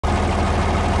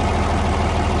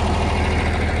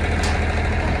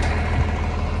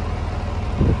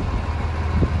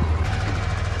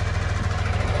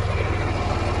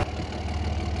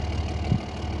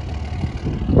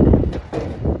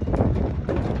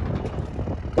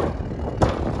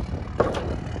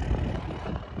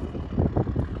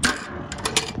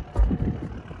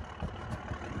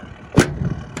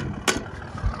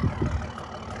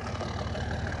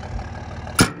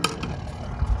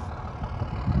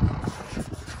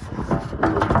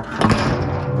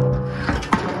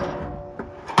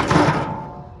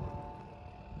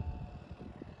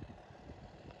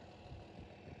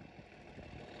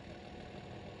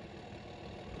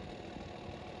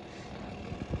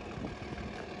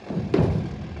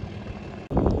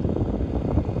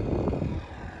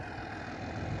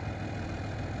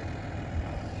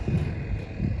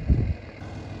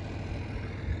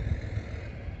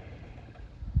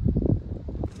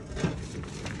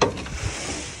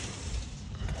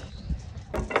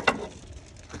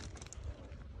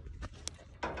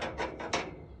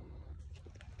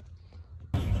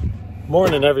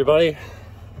Morning, everybody.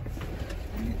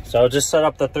 So just set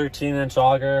up the 13-inch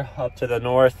auger up to the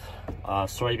north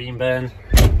soybean bin.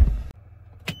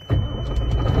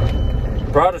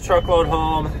 Brought a truckload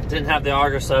home, didn't have the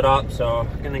auger set up, so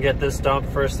I'm gonna get this dumped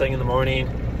first thing in the morning.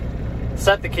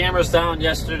 Set the cameras down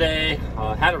yesterday.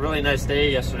 Had a really nice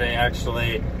day yesterday,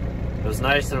 actually. It was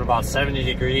nice and about 70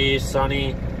 degrees,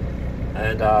 sunny,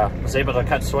 and was able to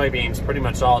cut soybeans pretty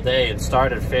much all day and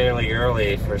started fairly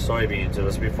early for soybeans. It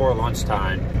was before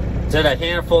lunchtime. Did a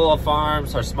handful of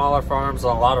farms, our smaller farms, a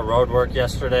lot of road work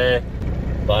yesterday,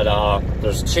 but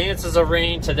there's chances of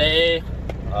rain today,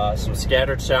 some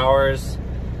scattered showers.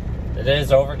 It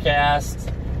is overcast,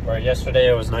 where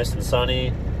yesterday it was nice and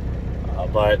sunny,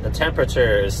 but the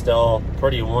temperature is still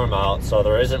pretty warm out, so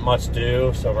there isn't much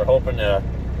dew, so we're hoping to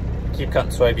keep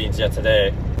cutting soybeans yet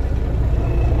today.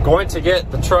 Going to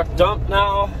get the truck dumped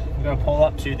now. I'm gonna pull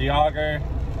up to the auger.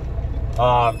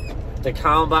 The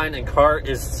combine and cart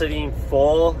is sitting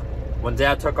full. When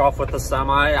Dad took off with the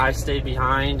semi, I stayed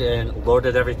behind and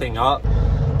loaded everything up.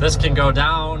 This can go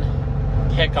down,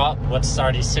 pick up what's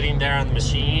already sitting there on the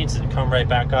machines, and come right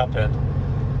back up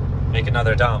and make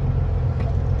another dump.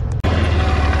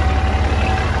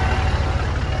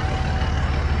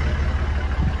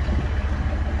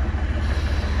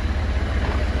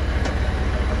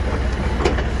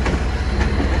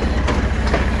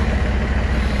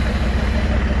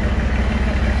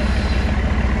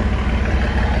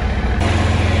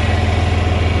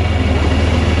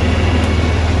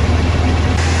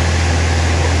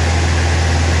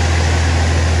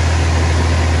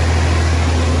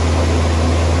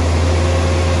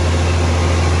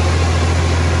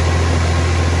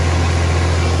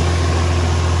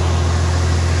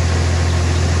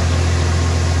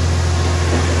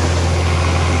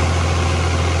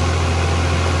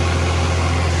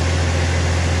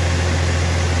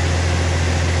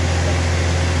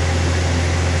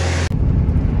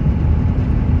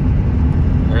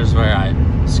 Where I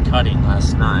was cutting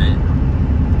last night.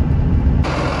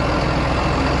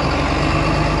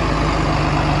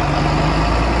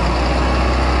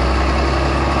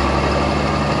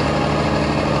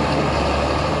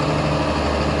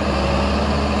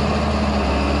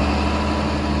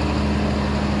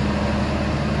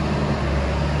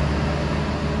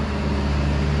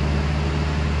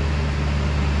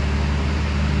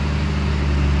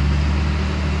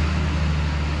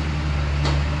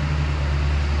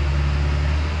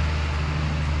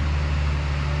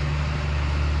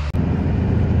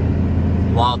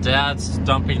 While Dad's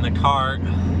dumping the cart,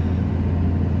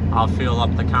 I'll fuel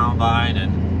up the combine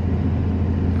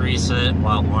and grease it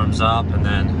while it warms up, and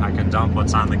then I can dump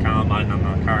what's on the combine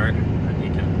on the cart, and he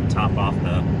can top off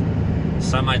the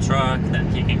semi-truck,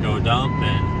 then he can go dump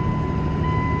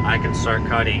and I can start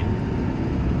cutting.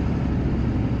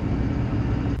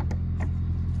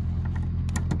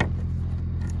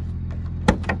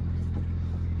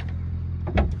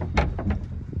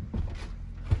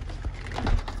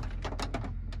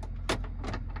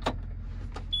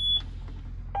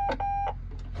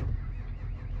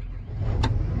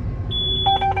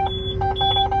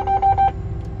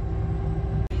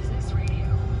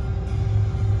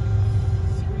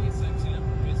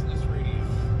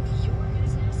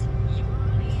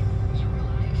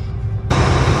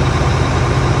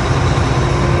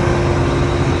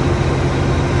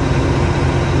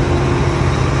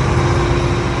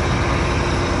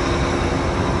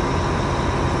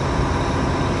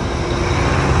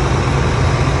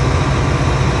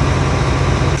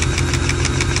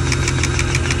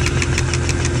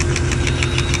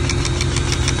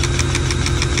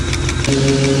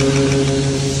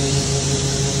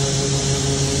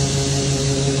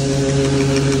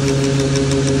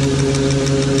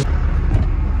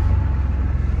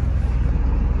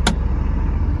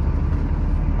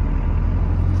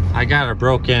 I got a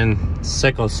broken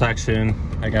sickle section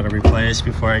I gotta replace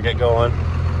before I get going.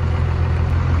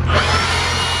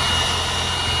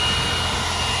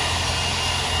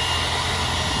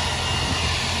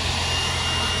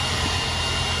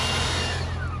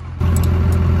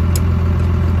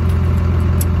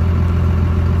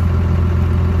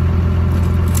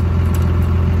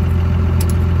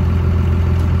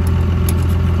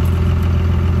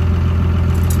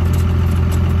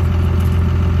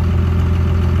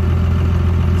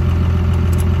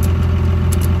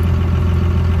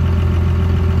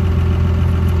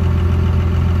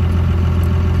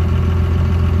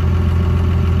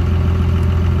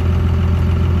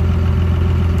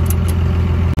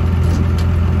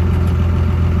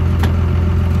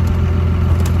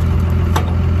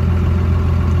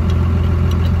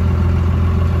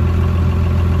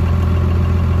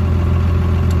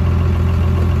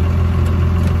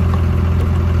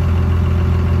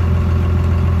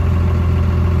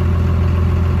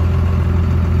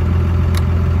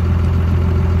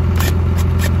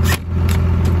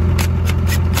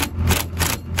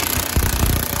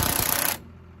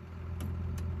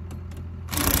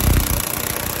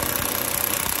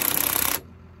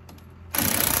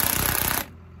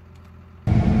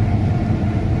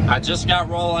 I just got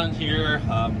rolling here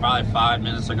probably 5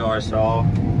 minutes ago or so.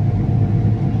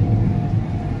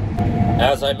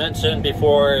 As I mentioned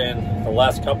before in the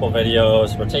last couple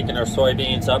videos, we're taking our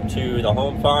soybeans up to the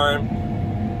home farm.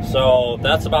 So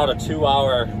that's about a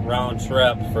 2-hour round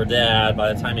trip for Dad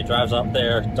by the time he drives up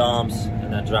there, dumps,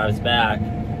 and then drives back.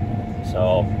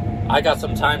 So I got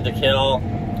some time to kill.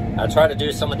 I try to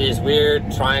do some of these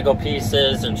weird triangle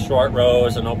pieces and short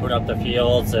rows and open up the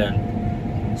fields and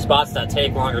spots that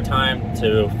take longer time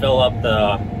to fill up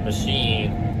the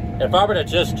machine. If I were to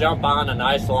just jump on a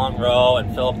nice long row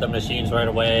and fill up the machines right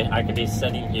away, I could be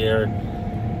sitting here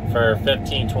for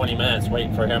 15-20 minutes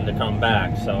waiting for him to come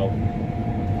back. So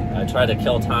I try to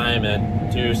kill time and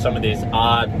do some of these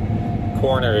odd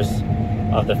corners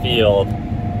of the field.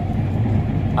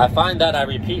 I find that I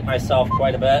repeat myself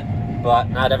quite a bit, but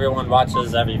not everyone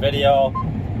watches every video,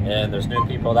 and there's new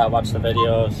people that watch the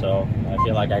video, so I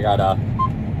feel like I gotta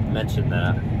mention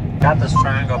that. Got this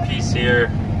triangle piece here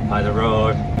by the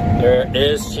road. There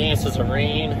is chances of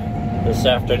rain this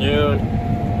afternoon.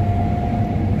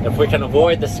 If we can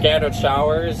avoid the scattered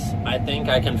showers, I think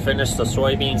I can finish the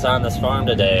soybeans on this farm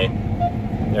today.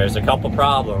 There's a couple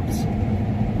problems.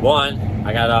 One,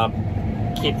 I gotta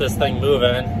keep this thing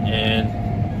moving and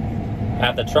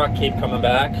have the truck keep coming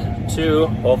back. Two,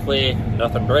 hopefully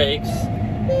nothing breaks.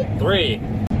 Three,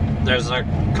 there's a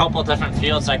couple different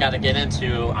fields I got to get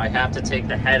into. I have to take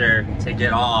the header to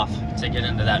get off to get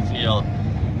into that field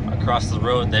across the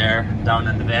road there down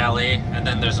in the valley, and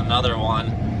then there's another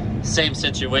one, same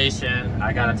situation.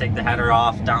 I got to take the header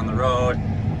off down the road,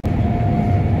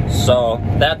 so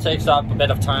that takes up a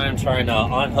bit of time trying to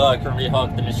unhook and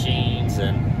rehook the machines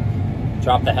and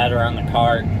drop the header on the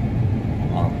cart.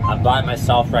 I'm by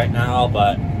myself right now,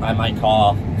 but I might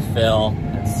call Phil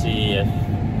and see if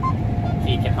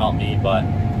he can help me, but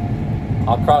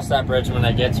I'll cross that bridge when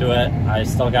I get to it. I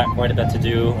still got quite a bit to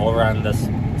do over on this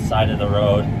side of the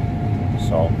road.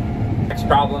 So next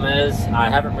problem is I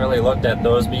haven't really looked at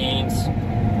those beans.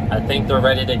 I think they're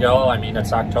ready to go. I mean,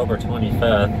 it's October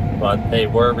 25th, but they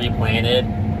were replanted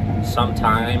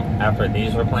sometime after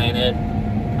these were planted.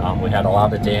 We had a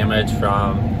lot of damage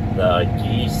from the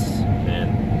geese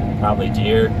and probably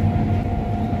deer.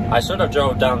 I should have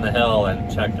drove down the hill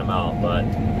and checked them out, but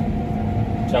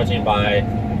judging by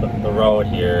the road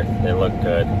here, they look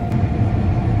good.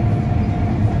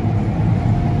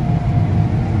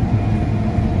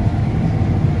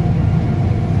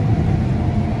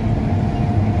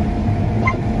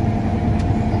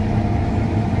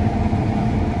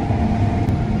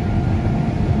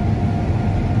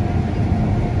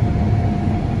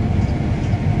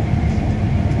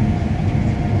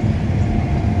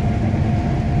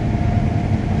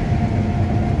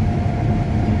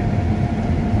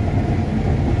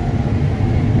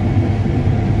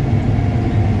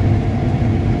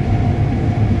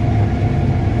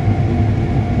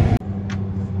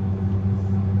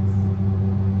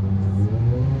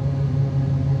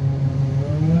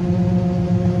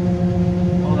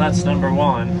 That's number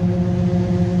one.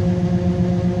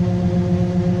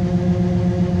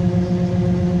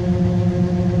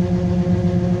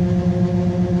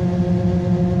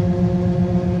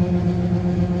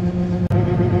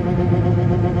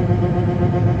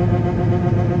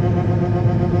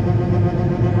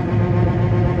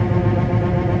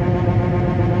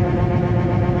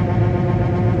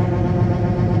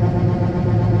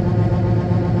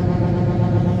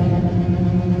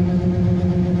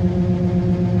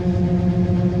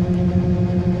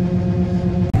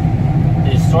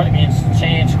 Soybeans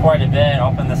change quite a bit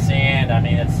up in the sand. I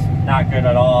mean, it's not good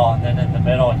at all. And then in the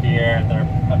middle here, they're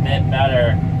a bit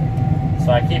better.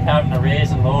 So I keep having to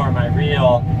raise and lower my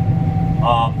reel.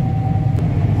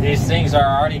 These things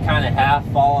are already kind of half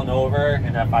fallen over,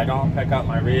 and if I don't pick up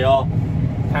my reel,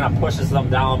 it kind of pushes them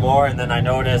down more. And then I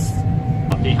noticed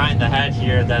behind the head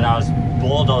here that I was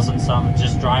bulldozing some,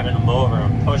 just driving them over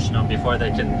and pushing them before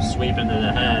they can sweep into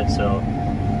the head. So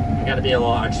I got to be a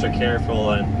little extra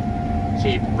careful and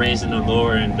keep raising and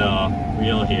lowering the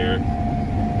reel here.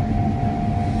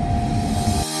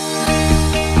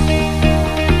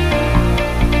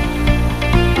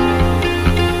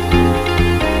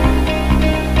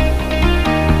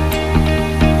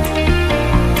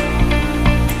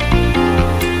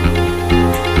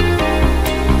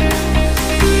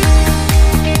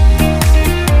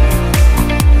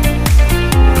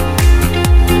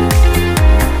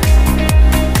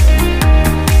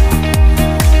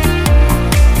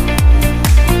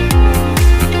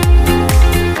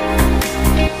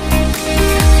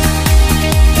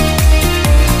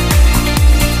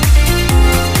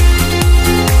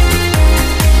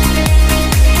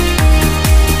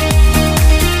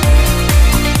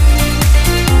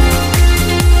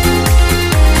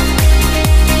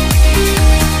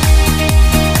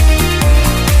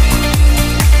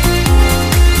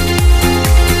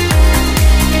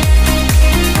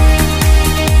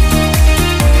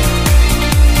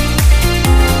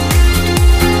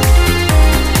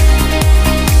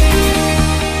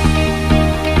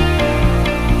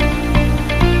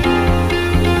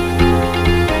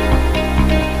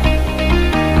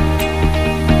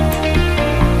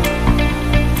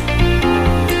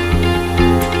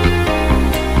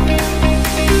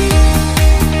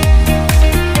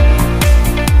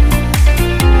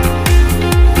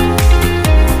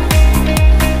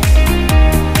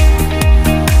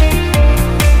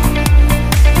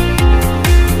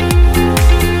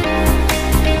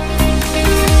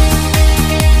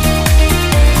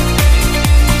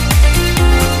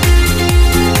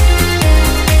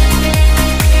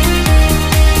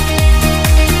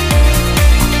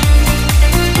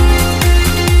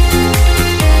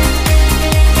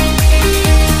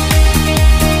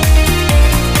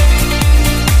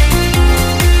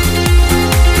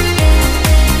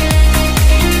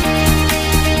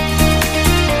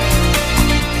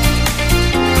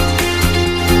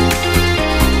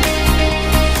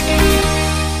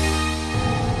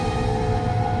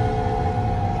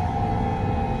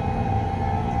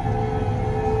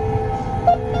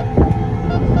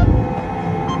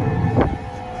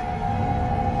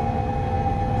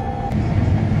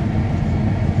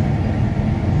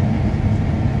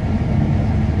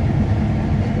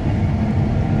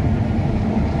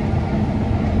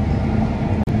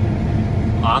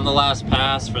 On the last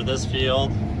pass for this field,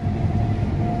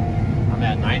 I'm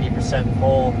at 90%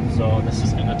 full, so this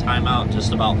is gonna time out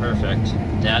just about perfect.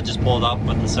 Dad just pulled up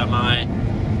with the semi,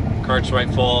 cart's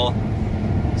right full.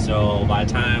 So by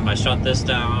the time I shut this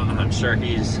down, I'm sure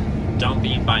he's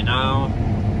dumping by now.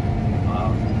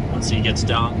 Once he gets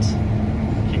dumped,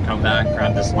 he can come back,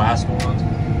 grab this last one,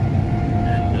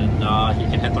 and then he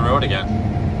can hit the road again.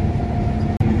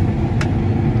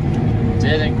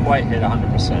 Didn't quite hit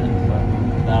 100%, but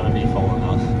that'll be full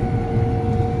enough.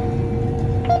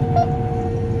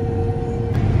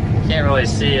 Can't really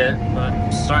see it, but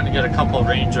I'm starting to get a couple of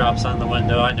raindrops on the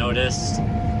window, I noticed.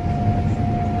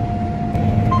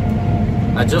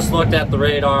 I just looked at the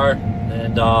radar,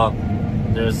 and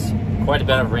there's quite a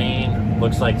bit of rain,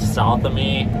 looks like south of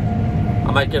me.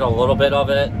 I might get a little bit of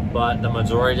it, but the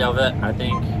majority of it, I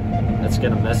think it's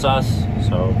gonna miss us.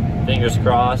 So fingers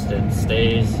crossed it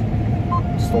stays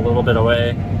just a little bit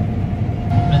away.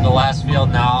 I'm in the last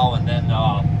field now, and then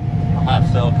I'll have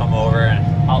Phil come over and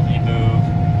help me move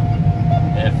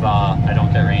if I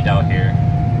don't get rained out here.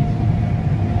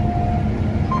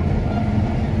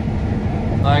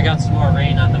 I got some more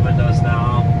rain on the windows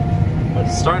now, but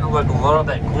it's starting to look a little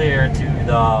bit clear to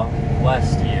the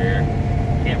west here.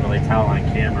 Can't really tell on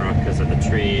camera because of the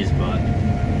trees, but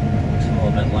it's a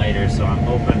little bit lighter, so I'm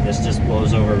hoping this just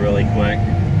blows over really quick.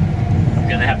 I'm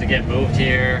gonna have to get moved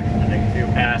here and take a few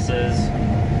passes.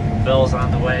 Phil's on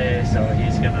the way, so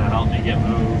he's gonna help me get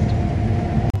moved.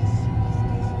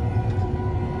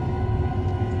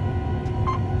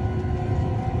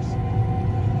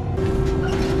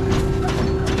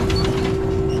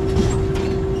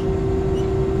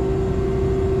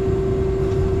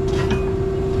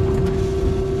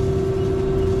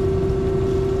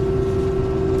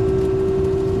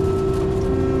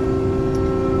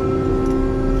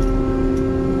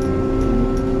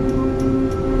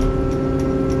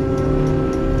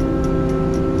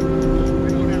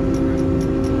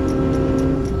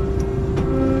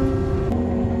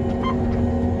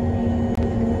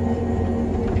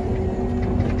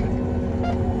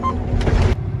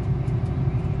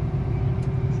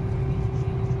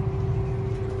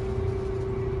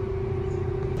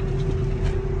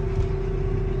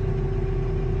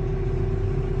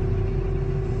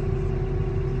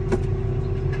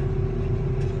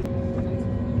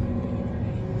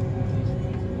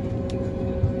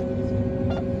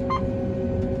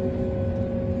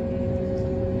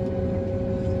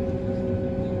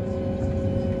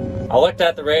 I looked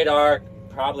at the radar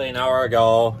probably an hour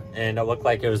ago, and it looked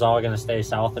like it was all going to stay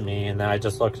south of me, and then I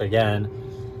just looked again,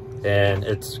 and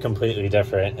it's completely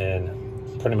different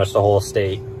in pretty much the whole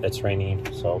state. It's raining,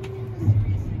 so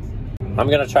I'm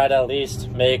going to try to at least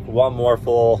make one more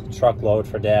full truckload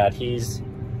for Dad. He's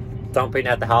dumping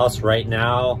at the house right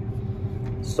now,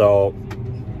 so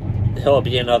he'll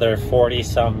be another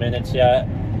 40-some minutes yet.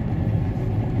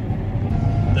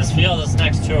 This field is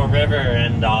next to a river,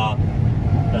 and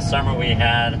the summer we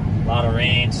had a lot of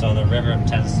rain, so the river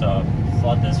tends to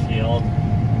flood this field.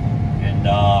 And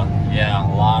yeah,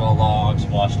 a lot of logs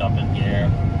washed up in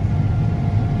here.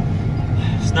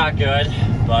 It's not good,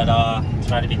 but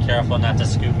try to be careful not to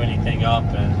scoop anything up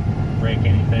and break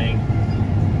anything.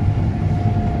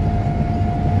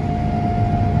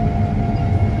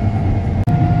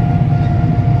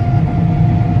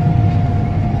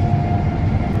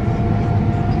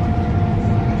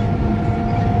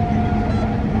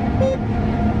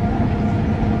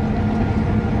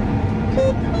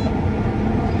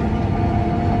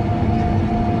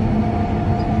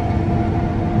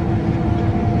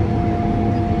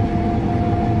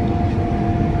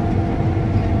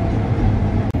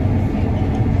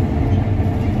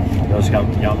 Those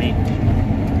got yummy.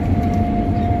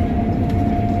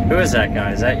 Who is that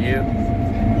guy? Is that you?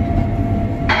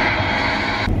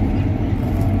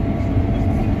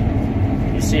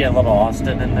 You see a little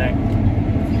Austin in there?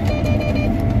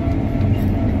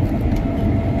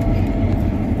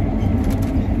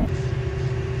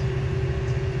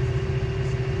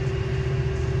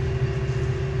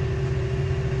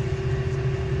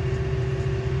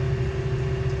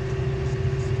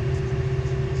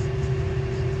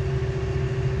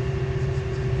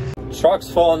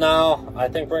 Truck's full now. I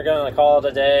think we're gonna call it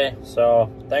a day. So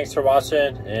thanks for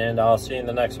watching, and I'll see you in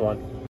the next one.